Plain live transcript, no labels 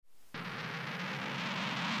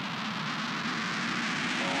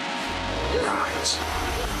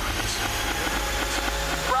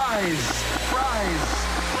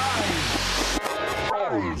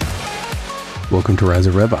Welcome to Rise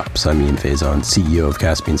of RevOps. I'm Ian Faison, CEO of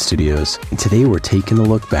Caspian Studios, and today we're taking a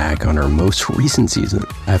look back on our most recent season.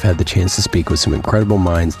 I've had the chance to speak with some incredible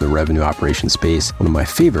minds in the revenue operations space. One of my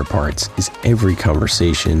favorite parts is every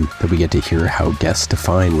conversation that we get to hear how guests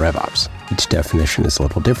define RevOps. Each definition is a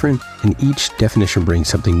little different, and each definition brings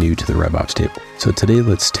something new to the RevOps table. So today,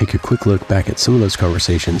 let's take a quick look back at some of those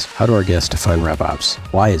conversations. How do our guests define RevOps?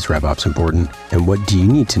 Why is RevOps important? And what do you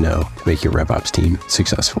need to know to make your RevOps team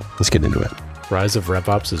successful? Let's get into it. Rise of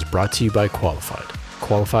RevOps is brought to you by Qualified.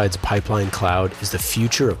 Qualified's Pipeline Cloud is the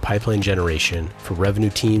future of pipeline generation for revenue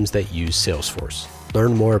teams that use Salesforce.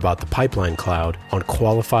 Learn more about the Pipeline Cloud on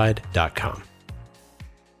qualified.com.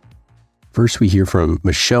 First, we hear from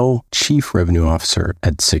Michelle, Chief Revenue Officer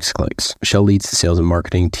at 6 Clicks. Michelle leads the sales and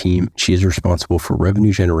marketing team. She is responsible for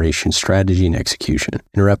revenue generation, strategy, and execution.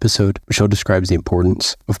 In her episode, Michelle describes the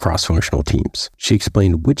importance of cross-functional teams. She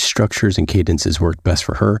explained which structures and cadences worked best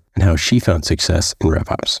for her and how she found success in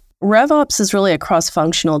RevOps. RevOps is really a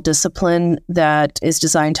cross-functional discipline that is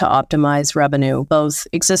designed to optimize revenue, both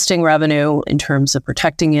existing revenue in terms of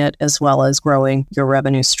protecting it, as well as growing your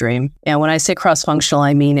revenue stream. And when I say cross-functional,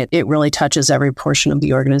 I mean it really touches every portion of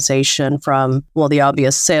the organization from, well, the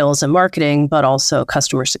obvious sales and marketing, but also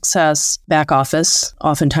customer success, back office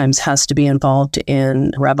oftentimes has to be involved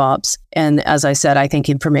in RevOps. And as I said, I think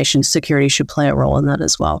information security should play a role in that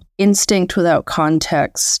as well. Instinct without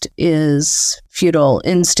context is futile.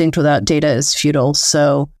 Instinct without data is futile.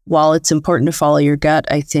 So while it's important to follow your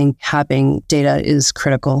gut, I think having data is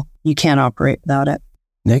critical. You can't operate without it.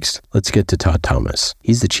 Next, let's get to Todd Thomas.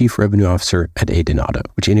 He's the Chief Revenue Officer at Aiden Auto,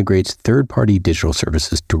 which integrates third-party digital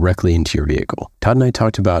services directly into your vehicle. Todd and I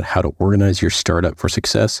talked about how to organize your startup for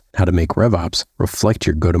success, and how to make RevOps reflect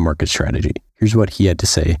your go-to-market strategy. Here's what he had to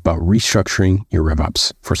say about restructuring your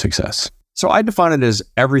RevOps for success. So I define it as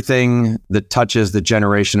everything that touches the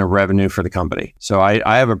generation of revenue for the company. So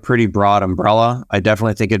I have a pretty broad umbrella. I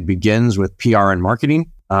definitely think it begins with PR and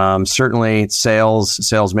marketing. Certainly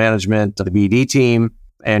sales management, the BD team,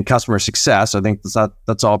 and customer success. I think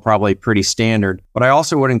that's all probably pretty standard. But I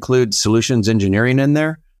also would include solutions engineering in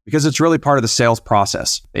there, because it's really part of the sales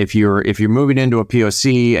process. If you're moving into a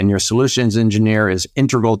POC and your solutions engineer is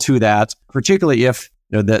integral to that, particularly if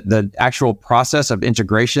the actual process of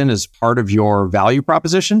integration is part of your value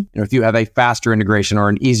proposition. If you have a faster integration or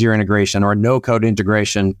an easier integration or a no-code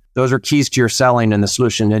integration, those are keys to your selling, and the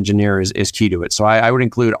solution engineer is key to it. So I would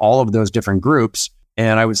include all of those different groups.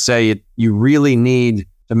 And I would say you really need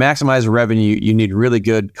to maximize revenue, you need really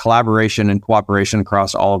good collaboration and cooperation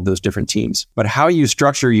across all of those different teams. But how you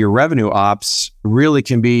structure your revenue ops really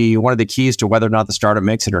can be one of the keys to whether or not the startup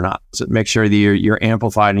makes it or not. So make sure that you're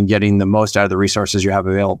amplified and getting the most out of the resources you have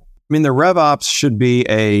available. I mean, the RevOps should be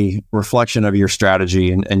a reflection of your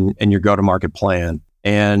strategy and your go-to-market plan.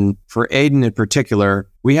 And for Aiden in particular,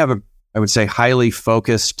 we have I would say, highly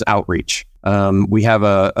focused outreach. We have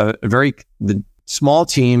a very small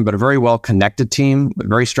team, but a very well-connected team, a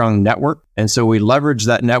very strong network. And so we leverage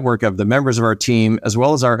that network of the members of our team, as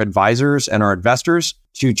well as our advisors and our investors,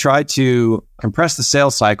 to try to compress the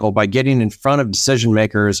sales cycle by getting in front of decision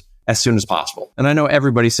makers as soon as possible. And I know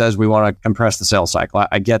everybody says we want to compress the sales cycle.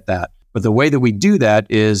 I get that. But the way that we do that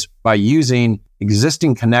is by using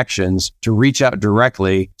existing connections to reach out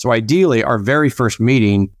directly. So ideally, our very first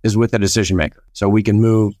meeting is with a decision maker, so we can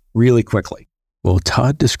move really quickly. Well,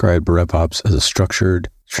 Todd described RevOps as a structured,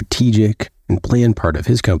 strategic, and planned part of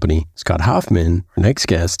his company. Scott Hoffman, our next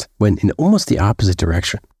guest, went in almost the opposite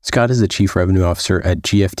direction. Scott is the Chief Revenue Officer at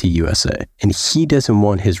GFT USA, and he doesn't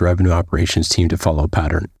want his revenue operations team to follow a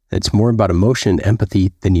pattern. It's more about emotion and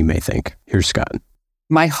empathy than you may think. Here's Scott.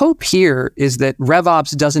 My hope here is that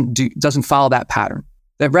RevOps doesn't follow that pattern.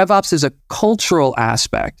 That RevOps is a cultural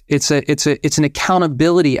aspect. It's an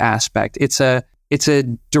accountability aspect. It's a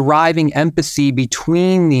deriving empathy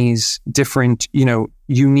between these different,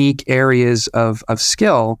 unique areas of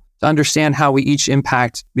skill to understand how we each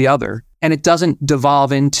impact the other. And it doesn't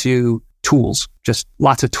devolve into tools, just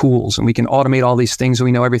lots of tools. And we can automate all these things and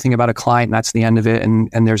we know everything about a client and that's the end of it.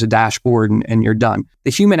 And there's a dashboard and you're done.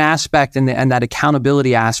 The human aspect and that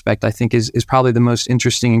accountability aspect, I think is probably the most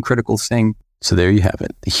interesting and critical thing. So there you have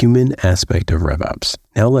it, the human aspect of RevOps.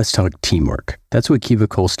 Now let's talk teamwork. That's what Kiva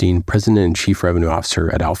Kolstein, President and Chief Revenue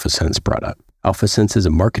Officer at AlphaSense, brought up. AlphaSense is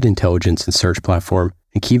a market intelligence and search platform,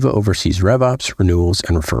 and Kiva oversees RevOps, renewals,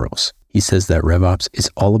 and referrals. He says that RevOps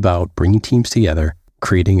is all about bringing teams together,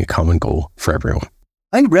 creating a common goal for everyone.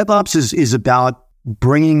 I think RevOps is about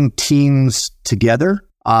bringing teams together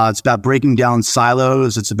It's about breaking down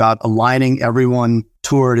silos. It's about aligning everyone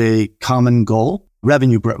toward a common goal,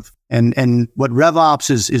 revenue growth. And what RevOps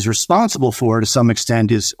is responsible for to some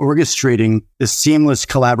extent is orchestrating the seamless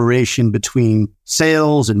collaboration between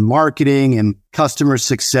sales and marketing and customer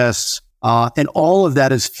success. And all of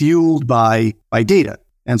that is fueled by data.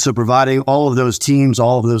 And so providing all of those teams,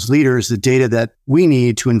 all of those leaders, the data that we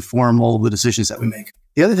need to inform all of the decisions that we make.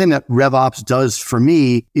 The other thing that RevOps does for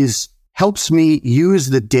me is helps me use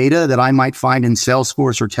the data that I might find in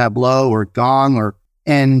Salesforce or Tableau or Gong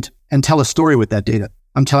and tell a story with that data.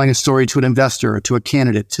 I'm telling a story to an investor, to a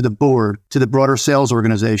candidate, to the board, to the broader sales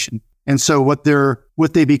organization. And so what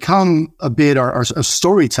they become a bit are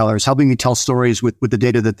storytellers, helping me tell stories with the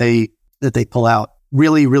data that they pull out.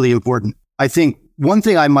 Really, really important. I think one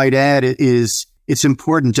thing I might add is it's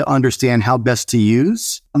important to understand how best to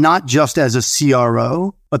use, not just as a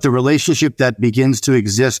CRO, but the relationship that begins to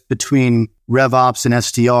exist between RevOps and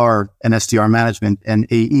SDR management and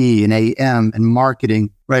AE and AM and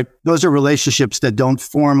marketing, right? Those are relationships that don't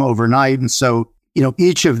form overnight. And so,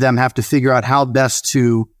 each of them have to figure out how best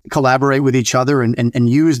to collaborate with each other and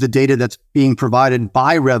use the data that's being provided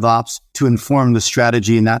by RevOps to inform the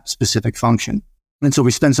strategy in that specific function. And so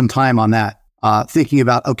we spend some time on that. Thinking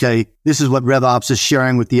about, okay, this is what RevOps is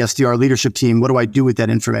sharing with the SDR leadership team. What do I do with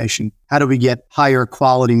that information? How do we get higher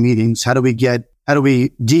quality meetings? How do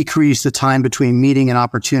we decrease the time between meeting and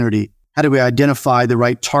opportunity? How do we identify the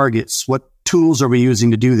right targets? What tools are we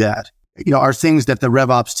using to do that? Are things that the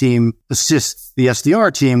RevOps team assists the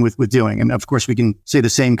SDR team with doing. And of course, we can say the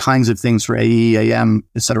same kinds of things for AE, AM,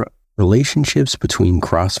 et cetera. Relationships between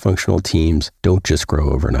cross-functional teams don't just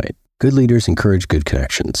grow overnight. Good leaders encourage good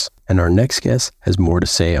connections. And our next guest has more to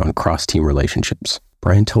say on cross-team relationships.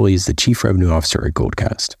 Brian Tully is the Chief Revenue Officer at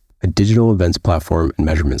Goldcast, a digital events platform and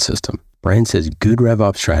measurement system. Brian says good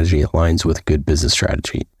RevOps strategy aligns with good business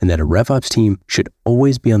strategy, and that a RevOps team should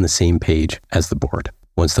always be on the same page as the board.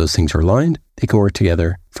 Once those things are aligned, they can work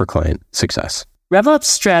together for client success. RevOps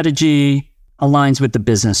strategy aligns with the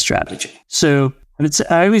business strategy. So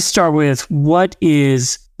I always start with what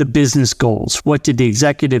is the business goals? What did the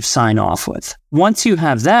executive sign off with? Once you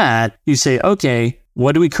have that, you say, okay,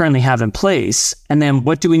 what do we currently have in place? And then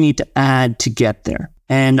what do we need to add to get there?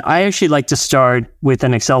 And I actually like to start with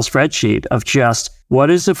an Excel spreadsheet of just what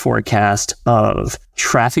is the forecast of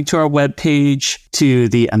traffic to our webpage, to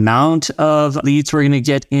the amount of leads we're going to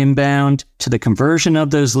get inbound, to the conversion of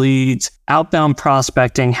those leads, outbound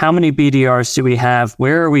prospecting, how many BDRs do we have,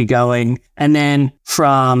 where are we going? And then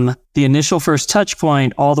from the initial first touch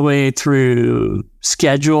point all the way through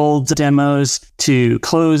scheduled demos to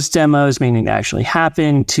closed demos, meaning they actually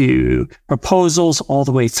happen, to proposals all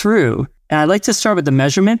the way through. And I like to start with the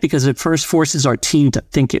measurement because it first forces our team to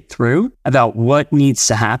think it through about what needs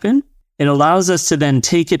to happen. It allows us to then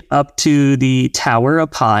take it up to the tower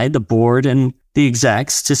up high, the board and the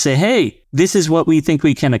execs, to say, hey, this is what we think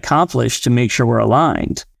we can accomplish to make sure we're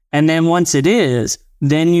aligned. And then once it is,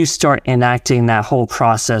 then you start enacting that whole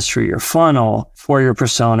process through your funnel for your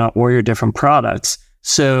persona or your different products.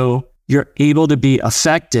 So you're able to be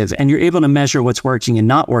effective and you're able to measure what's working and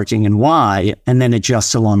not working and why, and then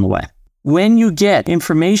adjust along the way. When you get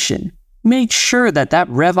information, make sure that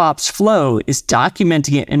RevOps flow is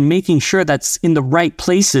documenting it and making sure that's in the right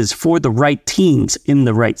places for the right teams in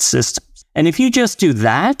the right systems. And if you just do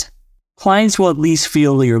that, clients will at least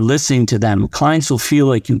feel you're listening to them. Clients will feel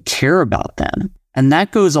like you care about them. And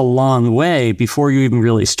that goes a long way before you even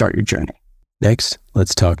really start your journey. Next,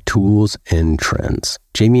 let's talk tools and trends.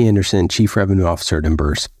 Jamie Anderson, Chief Revenue Officer at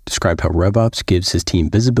Emburse, described how RevOps gives his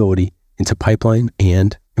team visibility into pipeline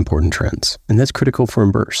and important trends. And that's critical for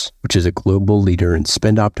Emburse, which is a global leader in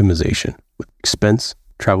spend optimization with expense,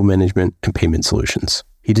 travel management, and payment solutions.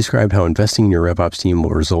 He described how investing in your RevOps team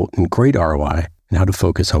will result in great ROI and how to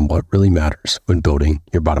focus on what really matters when building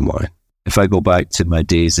your bottom line. If I go back to my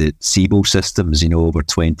days at Siebel Systems, over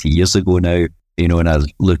 20 years ago now, and I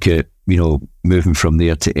look at, moving from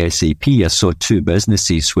there to SAP, I saw two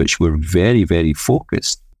businesses which were very, very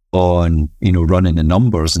focused on, running the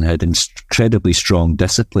numbers and had incredibly strong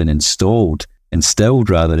discipline instilled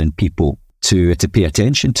rather in people to pay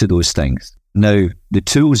attention to those things. Now, the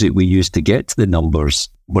tools that we used to get to the numbers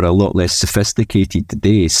were a lot less sophisticated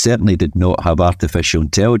today, certainly did not have artificial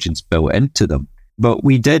intelligence built into them. But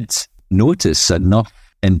we did notice enough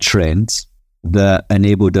in trends that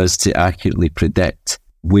enabled us to accurately predict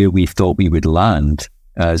where we thought we would land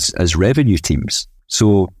as revenue teams.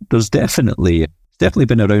 So there's definitely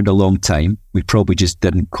been around a long time. We probably just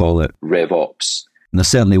didn't call it RevOps. And there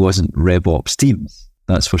certainly wasn't RevOps teams,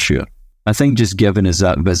 that's for sure. I think just giving us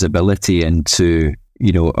that visibility into,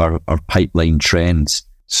 our pipeline trends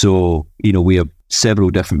So, we have several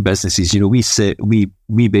different businesses.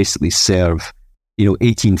 We basically serve,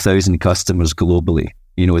 18,000 customers globally,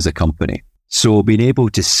 as a company. So being able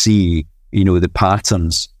to see, the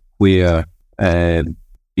patterns where,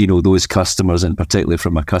 those customers, and particularly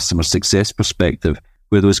from a customer success perspective,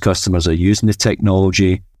 where those customers are using the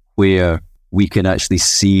technology, where we can actually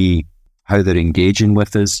see how they're engaging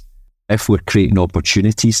with us, if we're creating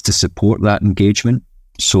opportunities to support that engagement.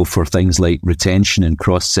 So for things like retention and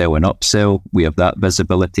cross-sell and upsell, we have that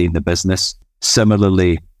visibility in the business.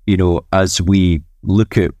 Similarly, as we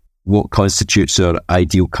look at what constitutes our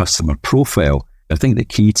ideal customer profile, I think the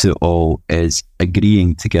key to all is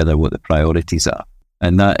agreeing together what the priorities are.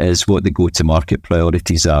 And that is what the go-to-market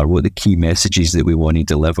priorities are, what the key messages that we want to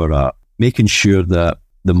deliver are, making sure that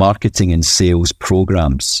the marketing and sales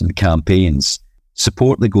programs and campaigns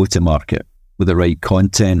support the go-to-market with the right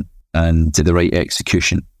content and the right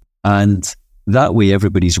execution. And that way,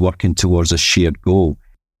 everybody's working towards a shared goal.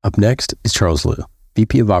 Up next is Charles Liu,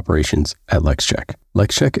 VP of Operations at LexCheck.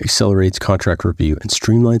 LexCheck accelerates contract review and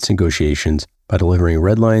streamlines negotiations by delivering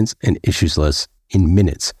red lines and issues lists in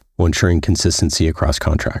minutes while ensuring consistency across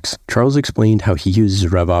contracts. Charles explained how he uses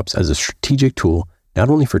RevOps as a strategic tool, not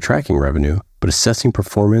only for tracking revenue, but assessing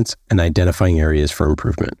performance and identifying areas for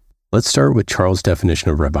improvement. Let's start with Charles' definition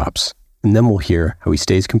of RevOps, and then we'll hear how he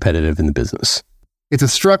stays competitive in the business. It's a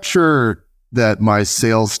structure that my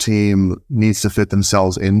sales team needs to fit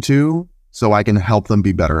themselves into so I can help them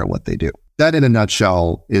be better at what they do. That, in a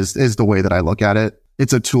nutshell, is the way that I look at it.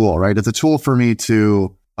 It's a tool, right? It's a tool for me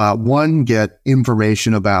to, one, get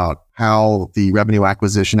information about how the revenue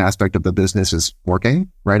acquisition aspect of the business is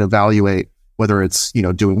working, right? Evaluate whether it's,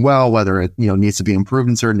 doing well, whether it, needs to be improved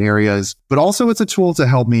in certain areas. But also it's a tool to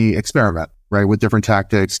help me experiment, right? With different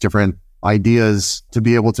tactics, different ideas, to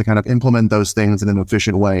be able to kind of implement those things in an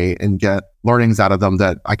efficient way and get learnings out of them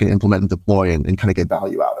that I can implement and deploy and kind of get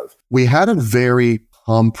value out of. We had a very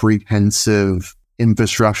comprehensive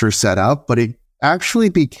infrastructure set up, but it actually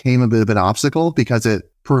became a bit of an obstacle because it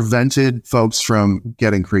prevented folks from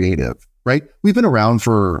getting creative, right? We've been around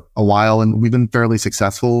for a while and we've been fairly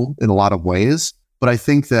successful in a lot of ways, but I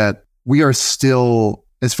think that we are still,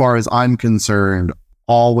 as far as I'm concerned,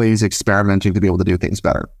 always experimenting to be able to do things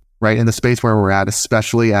better. Right? In the space where we're at,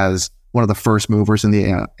 especially as one of the first movers in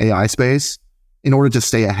the AI space, in order to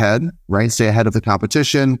stay ahead, right? Stay ahead of the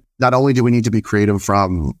competition. Not only do we need to be creative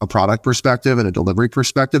from a product perspective and a delivery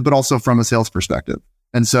perspective, but also from a sales perspective.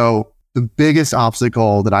 And so the biggest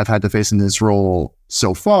obstacle that I've had to face in this role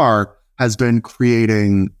so far has been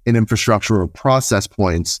creating an infrastructure of process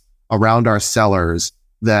points around our sellers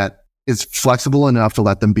that is flexible enough to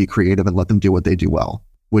let them be creative and let them do what they do well,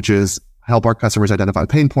 which is help our customers identify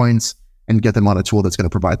pain points and get them on a tool that's going to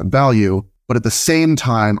provide them value. But at the same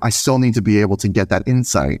time, I still need to be able to get that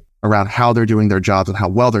insight around how they're doing their jobs and how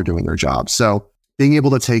well they're doing their jobs. So being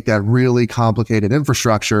able to take that really complicated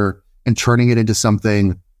infrastructure and turning it into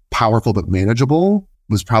something powerful but manageable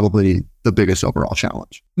was probably the biggest overall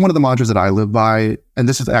challenge. One of the mantras that I live by, and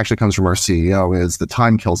this actually comes from our CEO, is the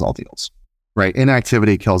time kills all deals, right?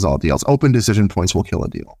 Inactivity kills all deals. Open decision points will kill a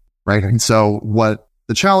deal, right? And so what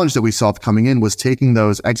the challenge that we saw coming in was taking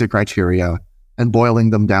those exit criteria and boiling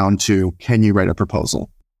them down to, can you write a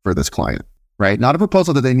proposal for this client, right? Not a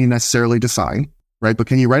proposal that they need necessarily to sign, right? But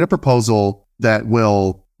can you write a proposal that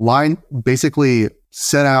will basically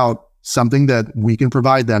set out something that we can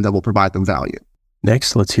provide them that will provide them value?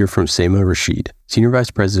 Next, let's hear from Seema Rashid, Senior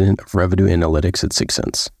Vice President of Revenue Analytics at 6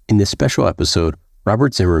 Sense. In this special episode,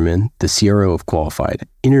 Robert Zimmerman, the CRO of Qualified,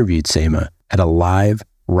 interviewed Seema at a live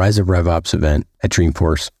Rise of RevOps event at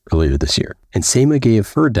Dreamforce earlier this year. And Seema gave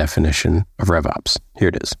her definition of RevOps. Here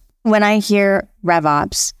it is. When I hear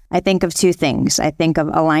RevOps, I think of two things. I think of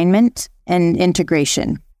alignment and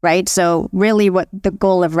integration, right? So really what the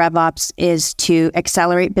goal of RevOps is to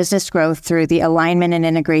accelerate business growth through the alignment and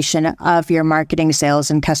integration of your marketing, sales,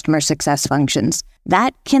 and customer success functions.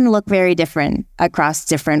 That can look very different across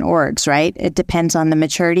different orgs, right? It depends on the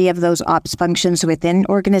maturity of those ops functions within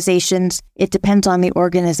organizations. It depends on the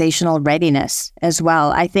organizational readiness as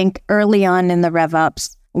well. I think early on in the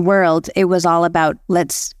RevOps world, it was all about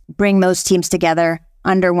let's bring those teams together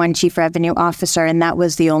under one chief revenue officer, and that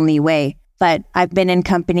was the only way. But I've been in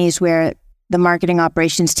companies where the marketing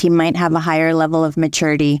operations team might have a higher level of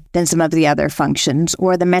maturity than some of the other functions,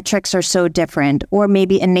 or the metrics are so different, or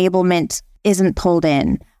maybe enablement isn't pulled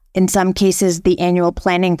in. In some cases, the annual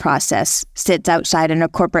planning process sits outside in a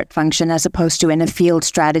corporate function as opposed to in a field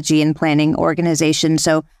strategy and planning organization.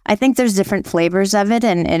 So I think there's different flavors of it,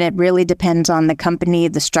 and it really depends on the company,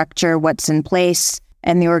 the structure, what's in place.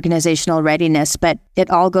 and the organizational readiness. But it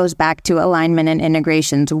all goes back to alignment and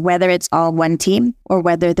integrations, whether it's all one team or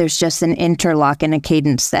whether there's just an interlock and a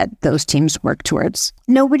cadence that those teams work towards.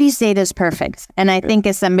 Nobody's data is perfect. And I think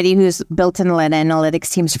as somebody who's built and led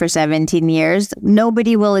analytics teams for 17 years,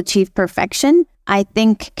 nobody will achieve perfection. I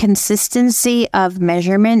think consistency of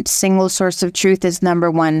measurement, single source of truth is number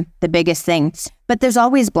one, the biggest thing. But there's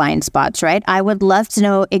always blind spots, right? I would love to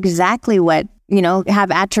know exactly what,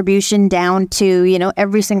 have attribution down to,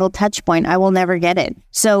 every single touch point. I will never get it.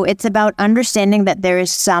 So it's about understanding that there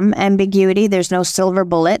is some ambiguity. There's no silver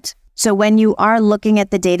bullet. So when you are looking at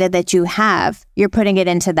the data that you have, you're putting it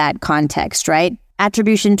into that context, right?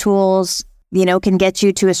 Attribution tools, can get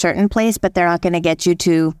you to a certain place, but they're not going to get you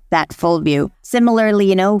to that full view.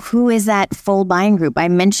 Similarly, who is that full buying group? I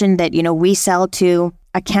mentioned that, we sell to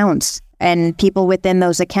accounts and people within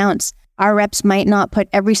those accounts. Our reps might not put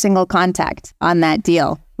every single contact on that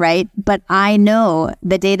deal, right? But I know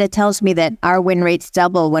the data tells me that our win rates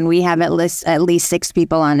double when we have at least 6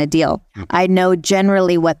 people on a deal. I know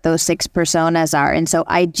generally what those 6 personas are. And so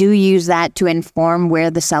I do use that to inform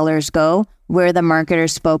where the sellers go, where the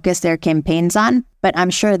marketers focus their campaigns on. But I'm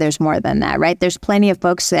sure there's more than that, right? There's plenty of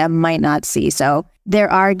folks that I might not see. So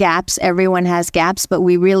there are gaps. Everyone has gaps, but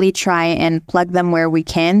we really try and plug them where we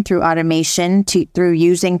can through automation, through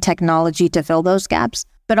using technology to fill those gaps,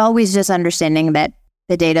 but always just understanding that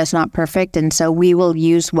the data is not perfect. And so we will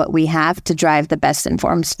use what we have to drive the best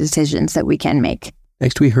informed decisions that we can make.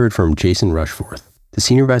 Next, we heard from Jason Rushforth, the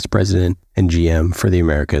Senior Vice President and GM for the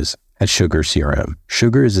Americas at Sugar CRM.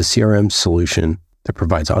 Sugar is a CRM solution that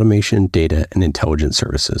provides automation, data, and intelligence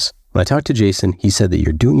services. When I talked to Jason, he said that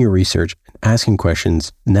you're doing your research and asking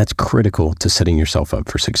questions, and that's critical to setting yourself up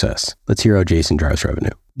for success. Let's hear how Jason drives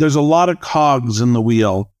revenue. There's a lot of cogs in the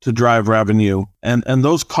wheel to drive revenue. And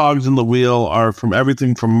those cogs in the wheel are from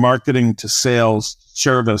everything from marketing to sales,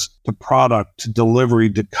 service, to product, to delivery,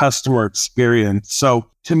 to customer experience. So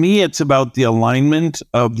to me, it's about the alignment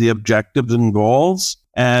of the objectives and goals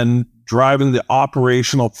and driving the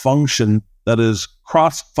operational function that is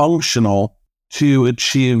cross-functional to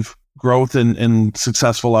achieve growth and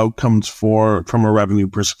successful outcomes from a revenue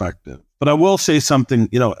perspective. But I will say something,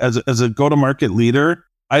 as a go-to-market leader,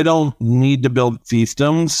 I don't need to build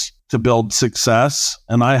fiefdoms to build success.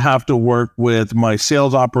 And I have to work with my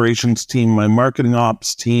sales operations team, my marketing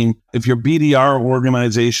ops team. If your BDR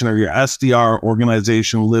organization or your SDR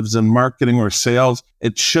organization lives in marketing or sales,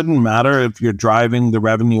 it shouldn't matter if you're driving the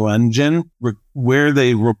revenue engine, where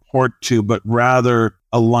they report to, but rather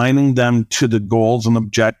aligning them to the goals and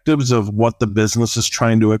objectives of what the business is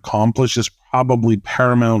trying to accomplish is probably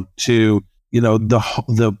paramount to,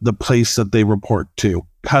 the place that they report to.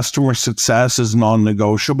 Customer success is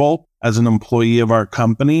non-negotiable as an employee of our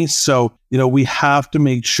company. So, we have to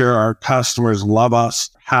make sure our customers love us,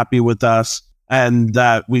 happy with us, and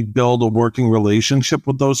that we build a working relationship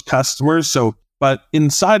with those customers. But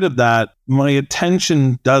inside of that, my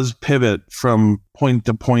attention does pivot from point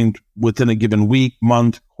to point within a given week,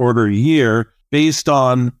 month, quarter, year, based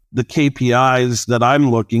on the KPIs that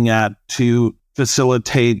I'm looking at to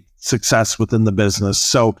facilitate success within the business.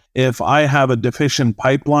 So if I have a deficient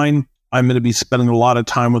pipeline, I'm going to be spending a lot of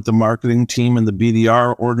time with the marketing team and the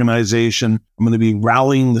BDR organization. I'm going to be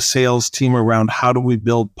rallying the sales team around how do we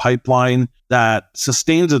build pipeline that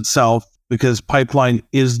sustains itself, because pipeline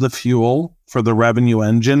is the fuel for the revenue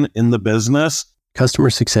engine in the business.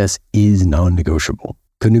 Customer success is non-negotiable.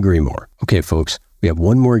 Couldn't agree more. Okay, folks, we have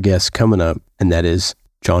one more guest coming up, and that is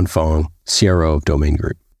John Fong, CRO of Domain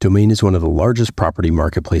Group. Domain is one of the largest property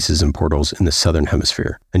marketplaces and portals in the Southern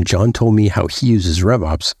Hemisphere. And John told me how he uses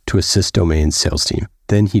RevOps to assist Domain's sales team.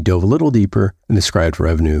 Then he dove a little deeper and described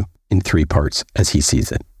revenue in 3 parts as he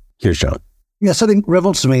sees it. Here's John. Yes, I think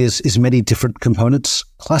RevOps to me is many different components.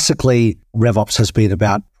 Classically, RevOps has been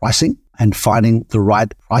about pricing and finding the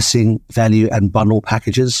right pricing, value, and bundle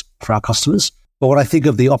packages for our customers. But when I think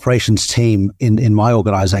of the operations team in my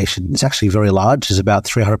organization, it's actually very large. There's about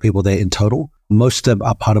 300 people there in total. Most of them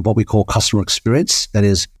are part of what we call customer experience. That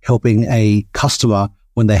is helping a customer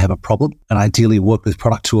when they have a problem and ideally work with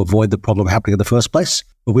product to avoid the problem happening in the first place.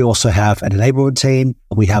 But we also have an enablement team.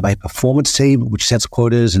 We have a performance team, which sets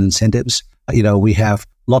quotas and incentives. We have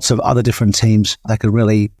lots of other different teams that can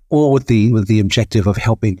really, all with the objective of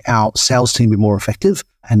helping our sales team be more effective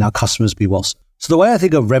and our customers be well. So the way I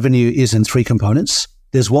think of revenue is in 3 components.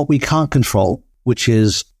 There's what we can't control, which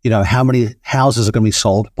is, how many houses are going to be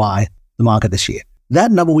sold by the market this year.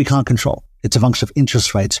 That number we can't control. It's a function of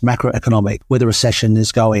interest rates, macroeconomic, where the recession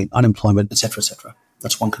is going, unemployment, et cetera, et cetera.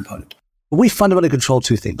 That's one component. But we fundamentally control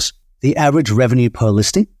 2 things. The average revenue per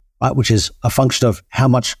listing, right, which is a function of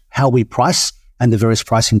how we price and the various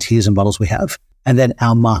pricing tiers and models we have. And then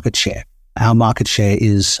our market share. Our market share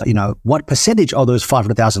is, what percentage of those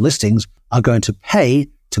 500,000 listings are going to pay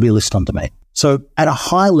to be listed on domain. So at a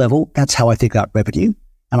high level, that's how I think about revenue.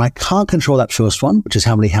 And I can't control that first one, which is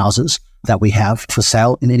how many houses that we have for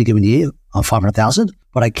sale in any given year on 500,000.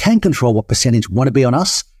 But I can control what percentage want to be on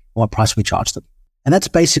us and what price we charge them. And that's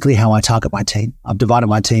basically how I target my team. I've divided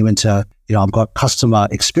my team into, I've got customer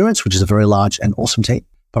experience, which is a very large and awesome team.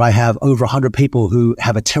 But I have over 100 people who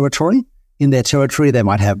have a territory. In their territory, they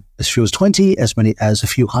might have as few as 20, as many as a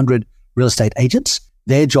few hundred real estate agents.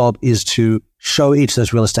 Their job is to show each of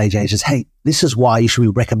those real estate agents, hey, this is why you should be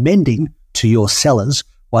recommending to your sellers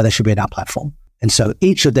why they should be in our platform. And so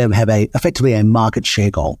each of them have effectively a market share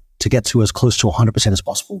goal to get to as close to 100% as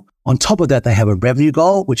possible. On top of that, they have a revenue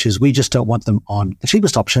goal, which is we just don't want them on the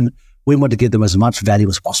cheapest option. We want to give them as much value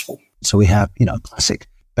as possible. So we have, classic,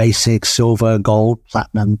 basic, silver, gold,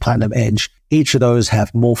 platinum edge. Each of those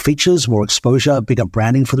have more features, more exposure, bigger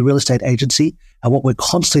branding for the real estate agency. And what we're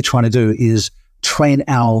constantly trying to do is train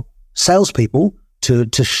our salespeople to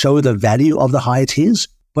show the value of the higher tiers,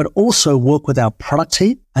 but also work with our product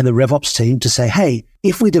team and the RevOps team to say, hey,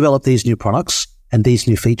 if we develop these new products and these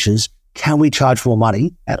new features, can we charge more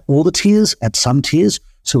money at all the tiers, at some tiers?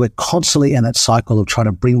 So we're constantly in that cycle of trying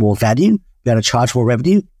to bring more value, be able to charge more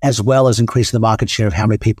revenue, as well as increasing the market share of how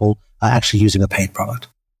many people are actually using a paid product.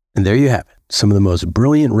 And there you have it. Some of the most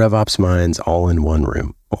brilliant RevOps minds all in one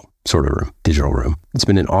room. Well, sort of room, digital room. It's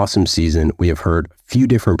been an awesome season. We have heard a few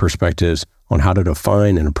different perspectives on how to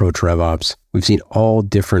define and approach RevOps. We've seen all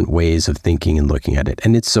different ways of thinking and looking at it.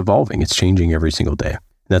 And it's evolving. It's changing every single day.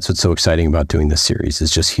 And that's what's so exciting about doing this series,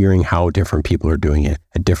 is just hearing how different people are doing it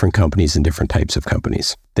at different companies and different types of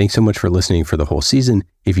companies. Thanks so much for listening for the whole season.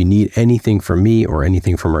 If you need anything from me or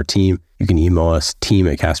anything from our team, you can email us,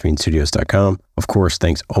 team@caspianstudios.com. Of course,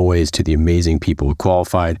 thanks always to the amazing people at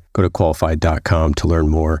Qualified. Go to qualified.com to learn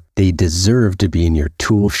more. They deserve to be in your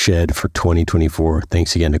tool shed for 2024.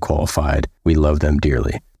 Thanks again to Qualified. We love them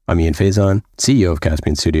dearly. I'm Ian Faison, CEO of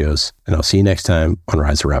Caspian Studios, and I'll see you next time on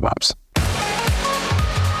Rise of RevOps.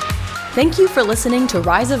 Thank you for listening to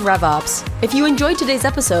Rise of RevOps. If you enjoyed today's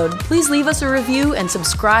episode, please leave us a review and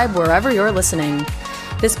subscribe wherever you're listening.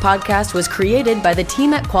 This podcast was created by the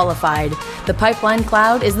team at Qualified. The pipeline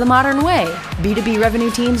cloud is the modern way. B2B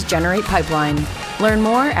revenue teams generate pipeline. Learn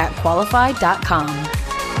more at qualified.com.